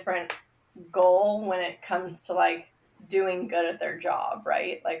have a different goal when it comes to like doing good at their job,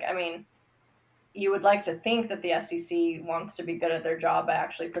 right? Like, I mean, you would like to think that the SEC wants to be good at their job by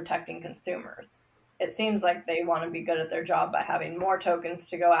actually protecting consumers. It seems like they want to be good at their job by having more tokens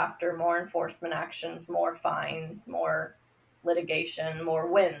to go after, more enforcement actions, more fines, more litigation, more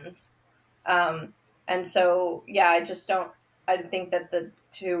wins. And so, yeah, I think that the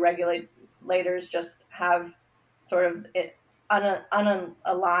two regulators just have sort of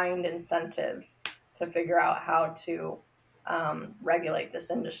unaligned incentives to figure out how to regulate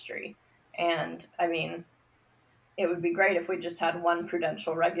this industry. And I mean, it would be great if we just had one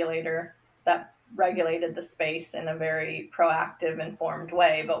prudential regulator that regulated the space in a very proactive, informed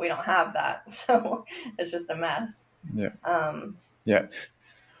way, but we don't have that. So it's just a mess. Yeah. Yeah.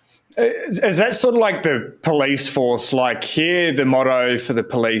 Is that sort of like the police force? Like here, the motto for the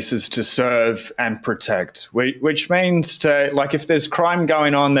police is to serve and protect, which means to, like, if there's crime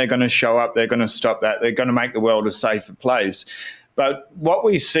going on, they're going to show up, they're going to stop that, they're going to make the world a safer place. But what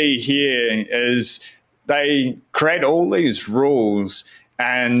we see here is they create all these rules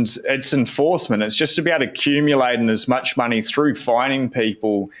and it's enforcement. It's just about accumulating as much money through fining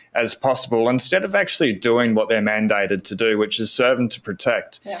people as possible instead of actually doing what they're mandated to do, which is serve and to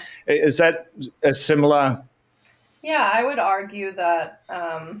protect. Yeah. Is that a similar? Yeah, I would argue that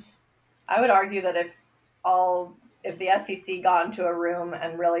if the SEC got into a room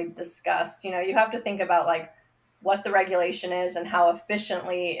and really discussed, you have to think about like what the regulation is and how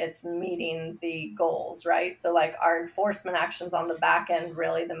efficiently it's meeting the goals, right? So like, are enforcement actions on the back end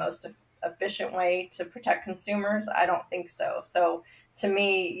really the most efficient way to protect consumers? I don't think so. So to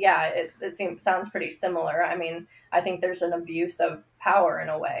me, yeah, it sounds pretty similar. I mean, I think there's an abuse of power in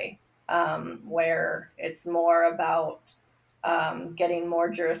a way where it's more about getting more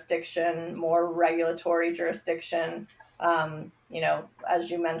jurisdiction, more regulatory jurisdiction.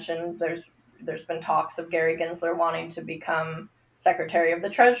 As you mentioned, there's been talks of Gary Gensler wanting to become Secretary of the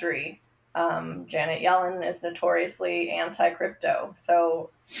Treasury. Janet Yellen is notoriously anti-crypto.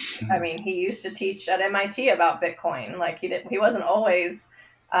 So, I mean, he used to teach at MIT about Bitcoin. Like he wasn't always,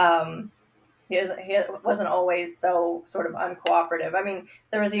 he wasn't always so sort of uncooperative. I mean,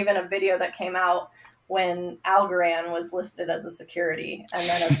 there was even a video that came out when Algorand was listed as a security, and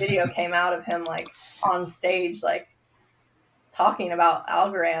then a video came out of him like on stage, like talking about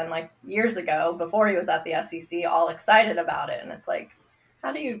Algorand like years ago before he was at the SEC, all excited about it. And it's like,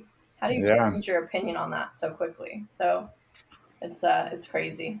 how do you change your opinion on that so quickly? So it's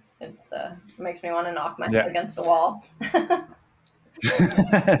crazy. It makes me want to knock my head against the wall.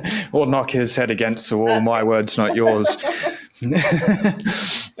 Or knock his head against the wall. That's my words, not yours.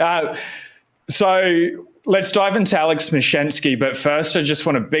 So Let's dive into Alex Mashinsky, but first I just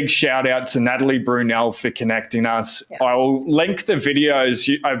want a big shout out to Natalie Brunell for connecting us. Yeah. I will link the videos.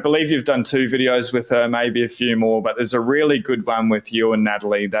 I believe you've done 2 videos with her, maybe a few more, but there's a really good one with you and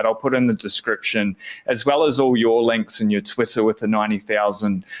Natalie that I'll put in the description, as well as all your links and your Twitter with the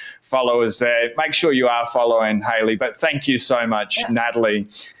 90,000 followers there. Make sure you are following Hailey, but thank you so much, yeah. Natalie.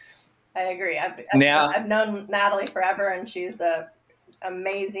 I agree. I've known Natalie forever, and she's a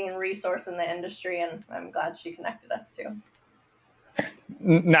amazing resource in the industry, and I'm glad she connected us too.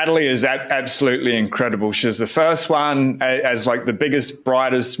 Natalie is absolutely incredible. She's the first one as like the biggest,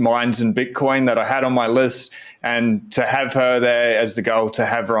 brightest minds in Bitcoin that I had on my list, and to have her there as the goal, to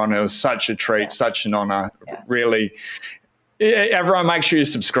have her on, it was such a treat, yeah. Such an honor, yeah. Really. Everyone, make sure you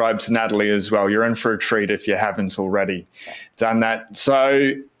subscribe to Natalie as well. You're in for a treat if you haven't already done that.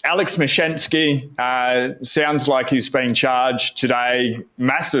 So Alex Mashinsky, sounds like he's being charged today.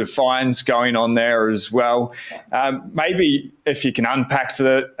 Massive fines going on there as well. Maybe if you can unpack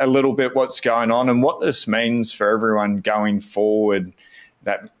it a little bit, what's going on and what this means for everyone going forward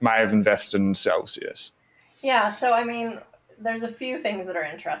that may have invested in Celsius. Yeah, so I mean, there's a few things that are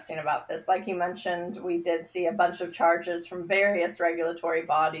interesting about this. Like you mentioned, we did see a bunch of charges from various regulatory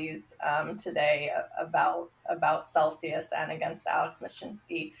bodies today about Celsius and against Alex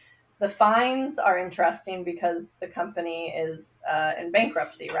Mashinsky. The fines are interesting because the company is in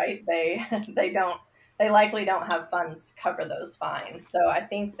bankruptcy, right? They likely don't have funds to cover those fines. So I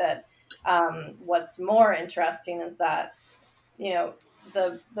think that what's more interesting is that, you know,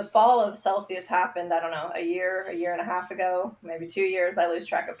 the fall of Celsius happened, I don't know, a year and a half ago, maybe 2 years. I lose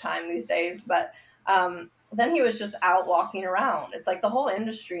track of time these days. But then he was just out walking around. It's like the whole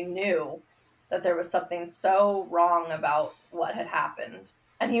industry knew that there was something so wrong about what had happened.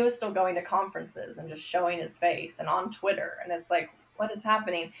 And he was still going to conferences and just showing his face and on Twitter. And it's like, what is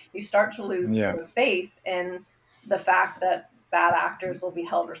happening? You start to lose faith in the fact that bad actors will be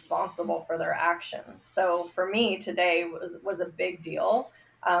held responsible for their actions. So for me, today was a big deal.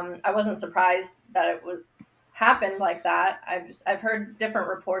 I wasn't surprised that it happened like that. I've heard different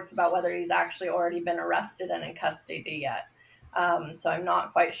reports about whether he's actually already been arrested and in custody yet. So I'm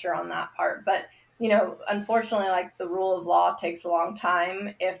not quite sure on that part. But, you know, unfortunately, like, the rule of law takes a long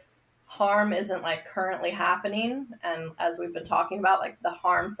time. If harm isn't like currently happening, and as we've been talking about, like, the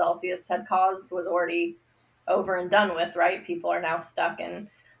harm Celsius had caused was already over and done with, right? People are now stuck in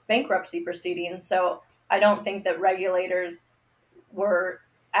bankruptcy proceedings. So I don't think that regulators were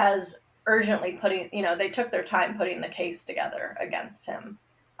as urgently they took their time putting the case together against him.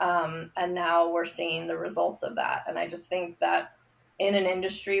 And now we're seeing the results of that. And I just think that in an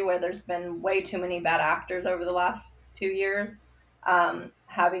industry where there's been way too many bad actors over the last 2 years,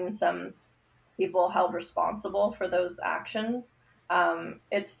 having some people held responsible for those actions,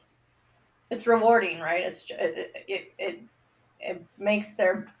 it's rewarding, right?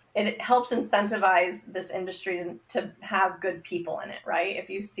 It helps incentivize this industry to have good people in it, right? If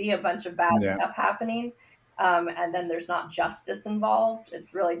you see a bunch of bad stuff happening, and then there's not justice involved,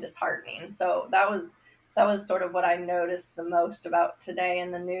 it's really disheartening. So that was sort of what I noticed the most about today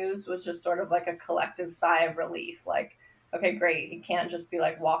in the news, was just sort of like a collective sigh of relief. Like, okay, great. He can't just be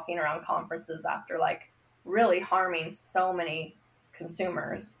like walking around conferences after like really harming so many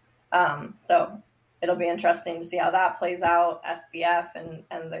consumers. So it'll be interesting to see how that plays out, SBF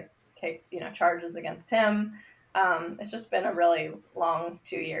and the charges against him. It's just been a really long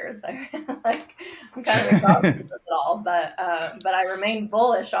 2 years. I'm kind of exhausted with it all, but I remain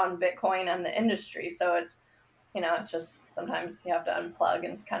bullish on Bitcoin and the industry. So it's just sometimes you have to unplug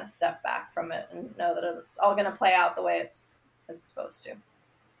and kind of step back from it and know that it's all going to play out the way it's supposed to.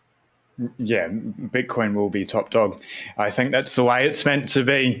 Yeah, Bitcoin will be top dog. I think that's the way it's meant to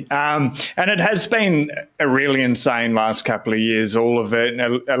be. And it has been a really insane last couple of years, all of it,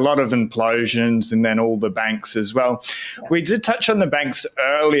 a lot of implosions, and then all the banks as well. Yeah. We did touch on the banks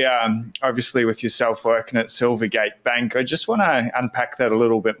earlier, obviously with yourself working at Silvergate Bank. I just want to unpack that a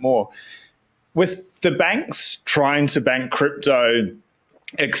little bit more. With the banks trying to bank crypto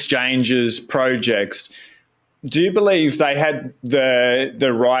exchanges, projects, do you believe they had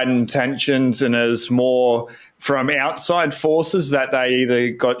the right intentions, and is more from outside forces that they either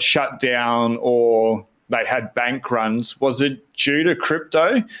got shut down or they had bank runs? Was it due to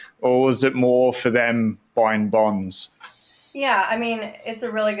crypto, or was it more for them buying bonds? Yeah, I mean, it's a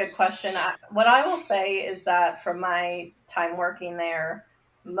really good question. What I will say is that from my time working there,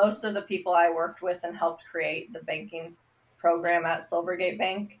 most of the people I worked with and helped create the banking program at Silvergate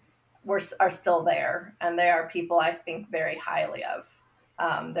Bank are still there, and they are people I think very highly of.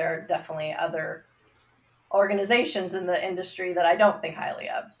 There are definitely other organizations in the industry that I don't think highly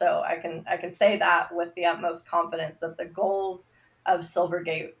of. So I can say that with the utmost confidence that the goals of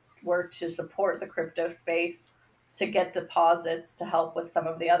Silvergate were to support the crypto space, to get deposits, to help with some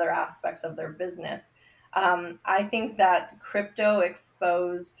of the other aspects of their business. I think that crypto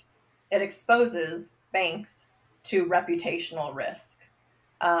exposes banks to reputational risk.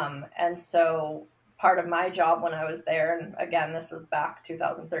 And so part of my job when I was there, and again, this was back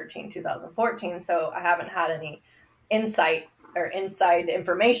 2013, 2014, so I haven't had any insight or inside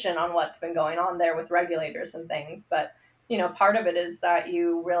information on what's been going on there with regulators and things. But, you know, part of it is that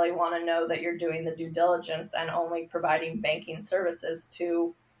you really want to know that you're doing the due diligence and only providing banking services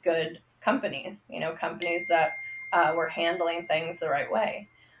to good companies, you know, companies that were handling things the right way.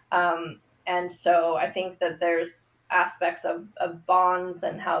 And so I think that there's aspects of bonds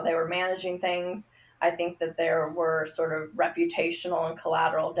and how they were managing things. I think that there were sort of reputational and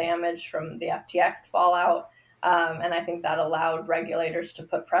collateral damage from the FTX fallout. And I think that allowed regulators to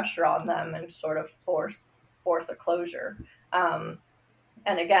put pressure on them and sort of force a closure. And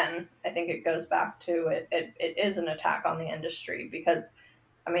again, I think it goes back to it is an attack on the industry because,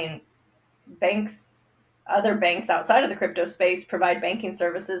 I mean, other banks outside of the crypto space provide banking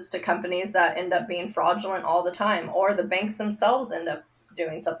services to companies that end up being fraudulent all the time, or the banks themselves end up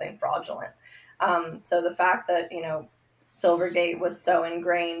doing something fraudulent. So the fact that, you know, Silvergate was so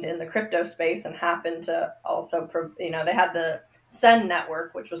ingrained in the crypto space and happened to also, you know, they had the SEN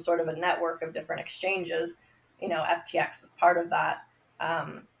network, which was sort of a network of different exchanges. You know, FTX was part of that,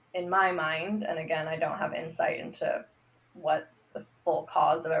 in my mind. And again, I don't have insight into what the full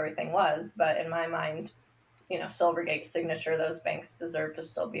cause of everything was, but in my mind, you know, Silvergate's signature, those banks deserve to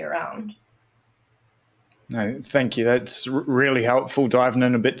still be around. No, thank you. That's really helpful, diving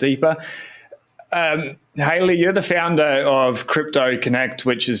in a bit deeper. Hailey, you're the founder of Crypto Connect,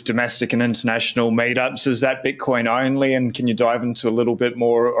 which is domestic and international meetups. Is that Bitcoin only? And can you dive into a little bit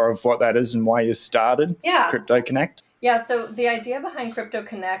more of what that is and why you started Crypto Connect? Yeah, so the idea behind Crypto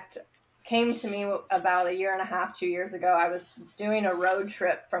Connect came to me about 1.5 years, 2 years ago. I was doing a road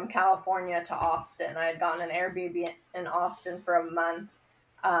trip from California to Austin. I had gotten an Airbnb in Austin for a month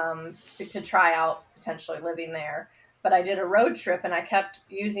to try out potentially living there. But I did a road trip and I kept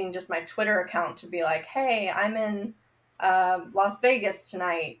using just my Twitter account to be like, hey, I'm in Las Vegas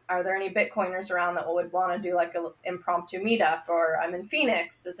tonight. Are there any Bitcoiners around that would want to do like an impromptu meetup? Or I'm in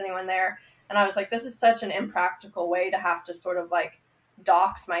Phoenix. Is anyone there? And I was like, this is such an impractical way to have to sort of like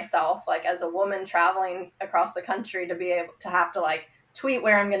dox myself, like as a woman traveling across the country, to be able to have to like tweet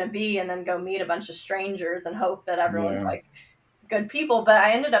where I'm going to be and then go meet a bunch of strangers and hope that everyone's like good people. But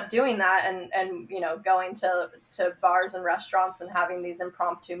I ended up doing that and you know, going to bars and restaurants and having these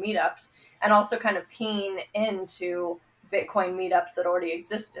impromptu meetups, and also kind of peeing into Bitcoin meetups that already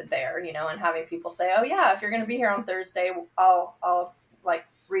existed there, you know, and having people say, oh yeah, if you're going to be here on Thursday, I'll like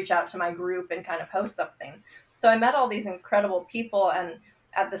reach out to my group and kind of host something. So I met all these incredible people, and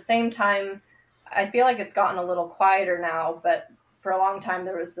at the same time, I feel like it's gotten a little quieter now, but for a long time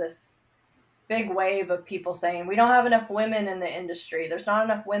there was this big wave of people saying, we don't have enough women in the industry. There's not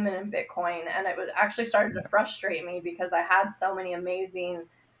enough women in Bitcoin. And it was actually started to frustrate me because I had so many amazing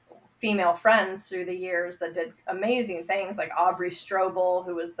female friends through the years that did amazing things, like Aubrey Strobel,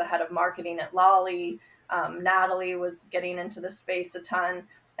 who was the head of marketing at Lolly. Natalie was getting into the space a ton.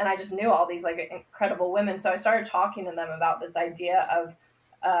 And I just knew all these like incredible women. So I started talking to them about this idea of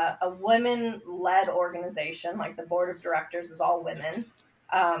a women-led organization, like the board of directors is all women.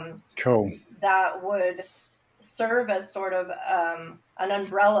 Cool. That would serve as sort of an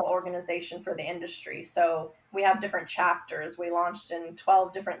umbrella organization for the industry. So we have different chapters. We launched in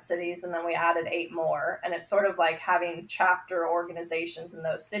 12 different cities, and then we added 8 more. And it's sort of like having chapter organizations in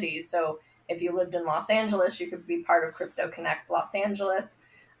those cities. So if you lived in Los Angeles, you could be part of Crypto Connect Los Angeles.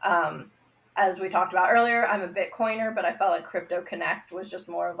 As we talked about earlier, I'm a Bitcoiner, but I felt like Crypto Connect was just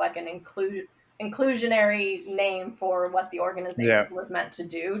more of like an inclusionary name for what the organization was meant to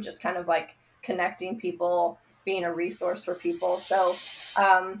do, just kind of like connecting people, being a resource for people. So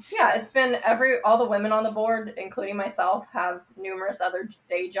it's been all the women on the board, including myself, have numerous other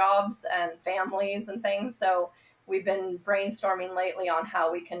day jobs and families and things. So we've been brainstorming lately on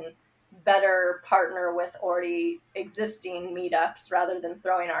how we can better partner with already existing meetups rather than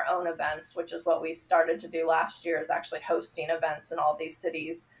throwing our own events, which is what we started to do last year, is actually hosting events in all these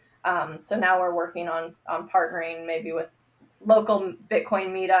cities. So now we're working on partnering maybe with local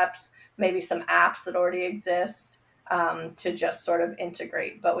Bitcoin meetups, maybe some apps that already exist, to just sort of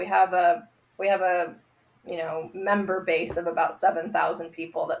integrate. But we have a member base of about 7,000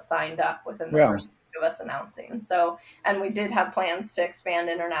 people that signed up within the first week of us announcing. So, and we did have plans to expand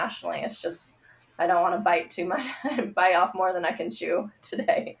internationally. It's just, I don't want to bite too much, bite off more than I can chew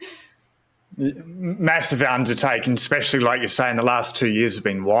today. Massive undertaking, especially like you're saying, the last 2 years have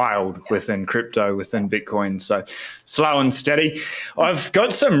been wild within crypto, within Bitcoin. So slow and steady. I've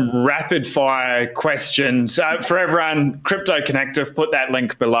got some rapid fire questions for everyone. Crypto Connect, I've put that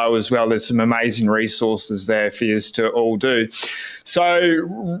link below as well. There's some amazing resources there for you to all do. So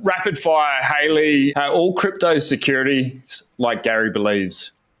rapid fire, Hailey, all crypto securities like Gary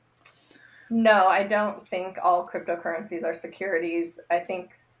believes? No, I don't think all cryptocurrencies are securities. I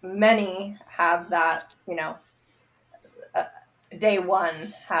think many have that, day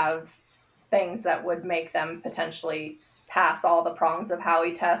one have things that would make them potentially pass all the prongs of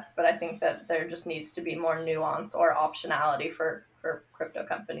Howey tests, but I think that there just needs to be more nuance or optionality for crypto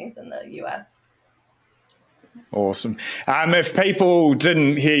companies in the US. Awesome. If people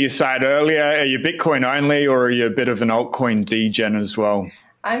didn't hear you say it earlier, are you Bitcoin only or are you a bit of an altcoin degen as well?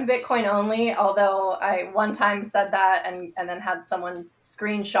 I'm Bitcoin only, although I one time said that and then had someone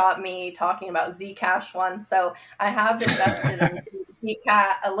screenshot me talking about Zcash once. So I have invested in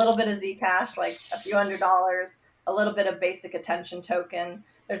Zcash, a little bit of Zcash, like a few $100s, a little bit of basic attention token.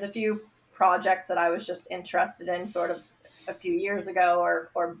 There's a few projects that I was just interested in sort of a few years ago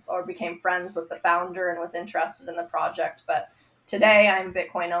or became friends with the founder and was interested in the project. But today I'm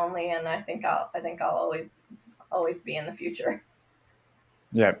Bitcoin only, and I think I'll always be in the future.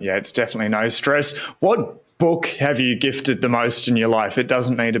 Yeah, it's definitely no stress. What book have you gifted the most in your life? It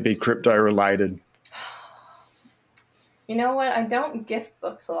doesn't need to be crypto related. You know what? I don't gift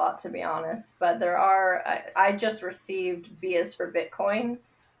books a lot, to be honest, but there are. I just received B is for Bitcoin,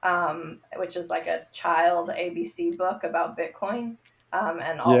 which is like a child ABC book about Bitcoin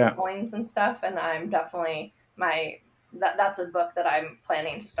and all the coins and stuff. And I'm definitely that's a book that I'm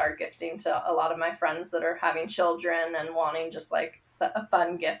planning to start gifting to a lot of my friends that are having children and wanting just like a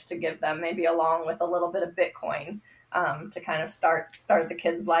fun gift to give them, maybe along with a little bit of Bitcoin to kind of start the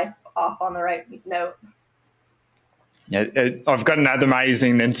kid's life off on the right note. Yeah, I've got another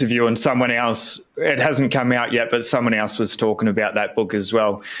amazing interview on someone else. It hasn't come out yet, but someone else was talking about that book as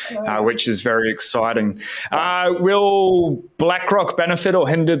well, which is very exciting. Will BlackRock benefit or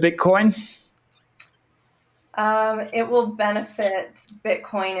hinder Bitcoin? It will benefit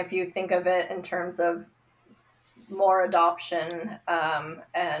Bitcoin if you think of it in terms of more adoption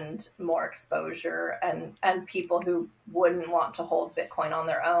and more exposure and people who wouldn't want to hold Bitcoin on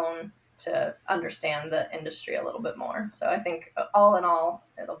their own to understand the industry a little bit more. So I think all in all,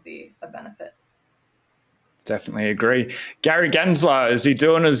 it'll be a benefit. Definitely agree. Gary Gensler, is he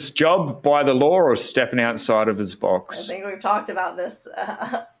doing his job by the law or stepping outside of his box? I think we've talked about this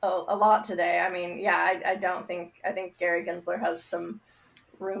a lot today. I mean, yeah, I think Gary Gensler has some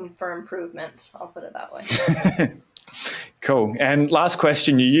room for improvement. I'll put it that way. Cool. And last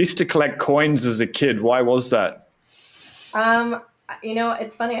question, you used to collect coins as a kid. Why was that?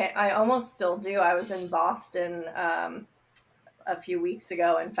 It's funny. I almost still do. I was in Boston a few weeks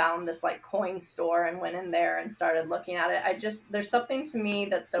ago and found this like coin store and went in there and started looking at it. There's something to me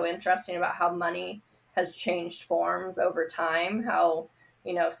that's so interesting about how money has changed forms over time, how,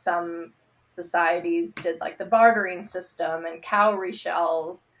 some societies did like the bartering system and cowrie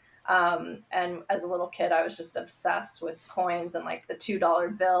shells. And as a little kid, I was just obsessed with coins and like the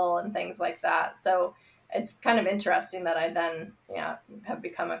 $2 bill and things like that. So it's kind of interesting that I then have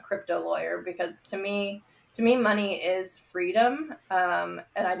become a crypto lawyer, because to me, money is freedom. And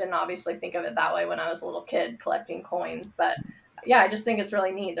I didn't obviously think of it that way when I was a little kid collecting coins. But yeah, I just think it's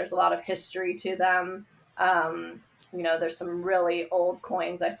really neat. There's a lot of history to them. There's some really old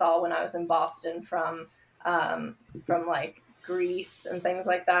coins I saw when I was in Boston from like Greece and things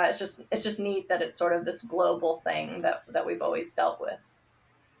like that. It's just neat that it's sort of this global thing that we've always dealt with.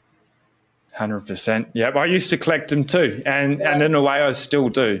 100%. Yep, I used to collect them too, and in a way I still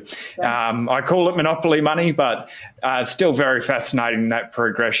do. I call it monopoly money, but still very fascinating, that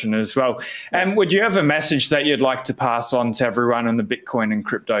progression as well. And would you have a message that you'd like to pass on to everyone in the Bitcoin and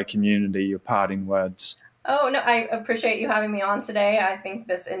crypto community, your parting words? Oh, no, I appreciate you having me on today. I think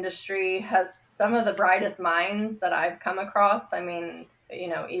this industry has some of the brightest minds that I've come across. I mean,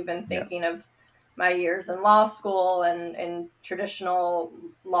 even thinking of my years in law school and in traditional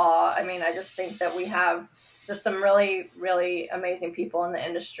law. I mean, I just think that we have just some really, really amazing people in the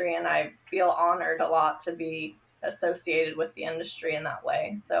industry, and I feel honored a lot to be associated with the industry in that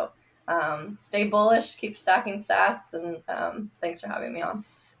way. So stay bullish, keep stacking sats, and thanks for having me on.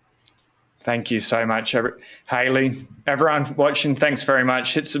 Thank you so much, Hailey. Everyone watching, thanks very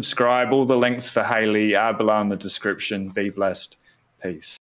much. Hit subscribe. All the links for Hailey are below in the description. Be blessed. Peace.